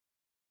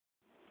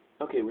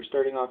Okay, we're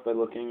starting off by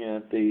looking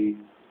at the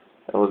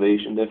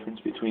elevation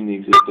difference between the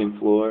existing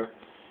floor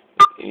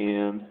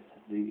and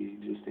the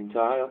existing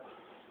tile.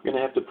 We're going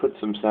to have to put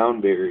some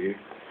sound barrier.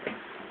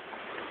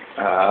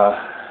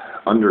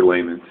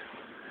 Underlayment,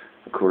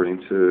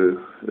 according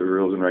to the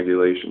rules and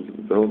regulations of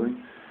the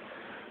building.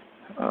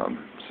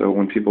 So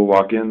when people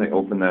walk in, they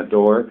open that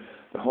door.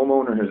 The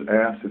homeowner has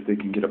asked if they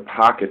can get a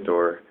pocket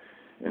door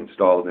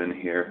installed in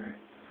here,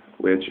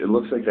 which it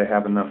looks like they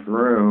have enough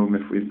room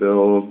if we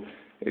build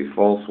a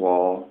false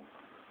wall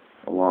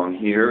along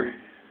here,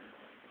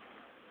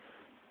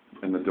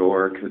 and the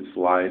door could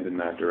slide in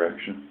that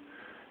direction.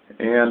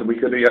 And we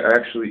could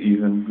actually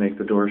even make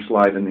the door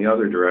slide in the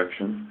other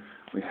direction.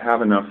 We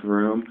have enough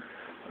room,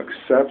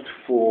 except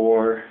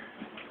for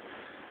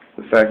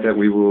the fact that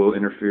we will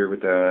interfere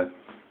with that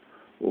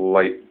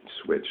light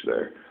switch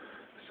there.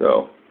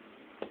 So,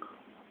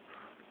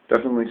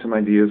 definitely some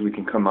ideas we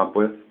can come up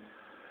with.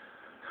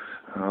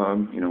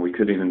 We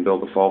could even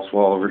build a false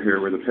wall over here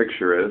where the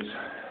picture is.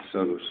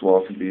 So this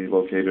wall could be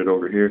located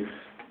over here.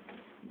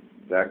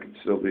 That could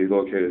still be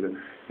located,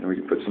 and we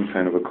could put some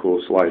kind of a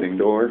cool sliding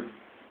door.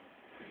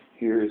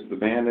 Here is the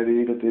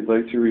vanity that they'd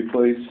like to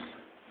replace.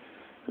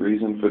 The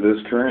reason for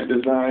this current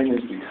design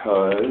is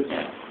because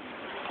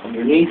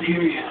underneath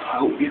here, I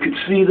hope you can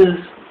see this,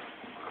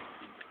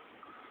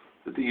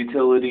 that the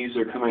utilities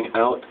are coming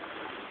out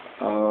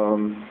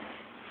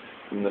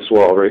from this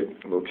wall, right,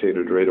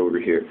 located right over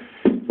here,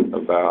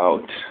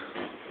 about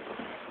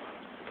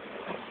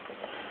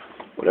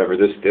whatever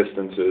this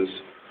distance is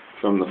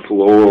from the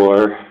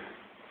floor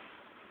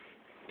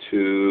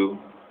to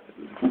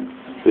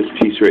this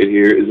piece right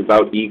here is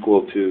about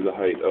equal to the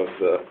height of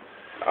the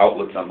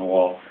outlets on the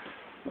wall.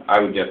 I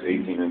would guess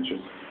 18 inches.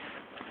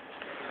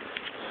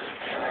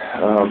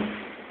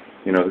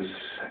 This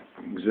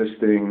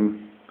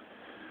existing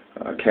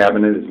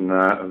cabinet is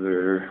not of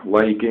their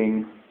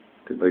liking.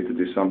 They'd like to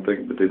do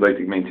something, but they'd like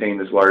to maintain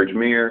this large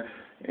mirror,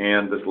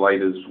 and this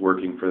light is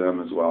working for them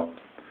as well.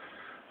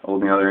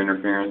 Only other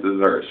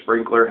interferences are a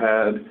sprinkler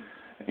head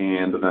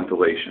and the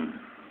ventilation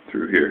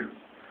through here.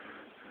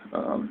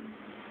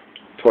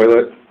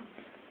 Toilet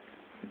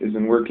is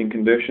in working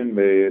condition,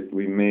 but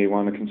we may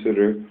want to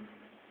consider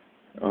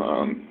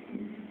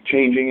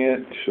changing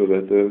it so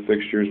that the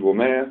fixtures will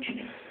match,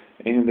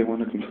 and they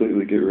want to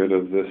completely get rid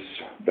of this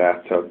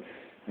bathtub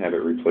and have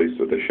it replaced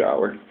with a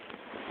shower.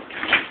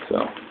 So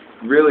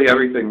really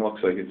everything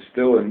looks like it's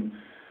still in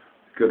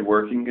good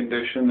working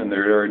condition, and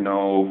there are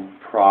no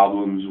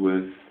problems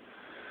with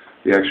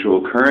the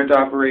actual current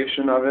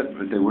operation of it,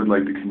 but they would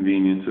like the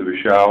convenience of a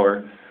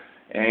shower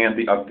and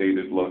the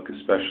updated look,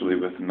 especially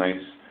with a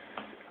nice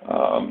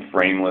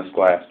frameless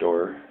glass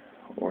door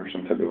or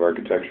some type of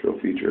architectural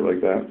feature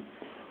like that.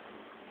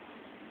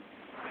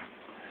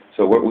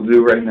 So what we'll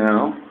do right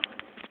now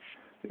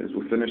is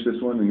we'll finish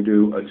this one and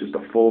do just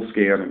a full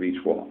scan of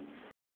each wall.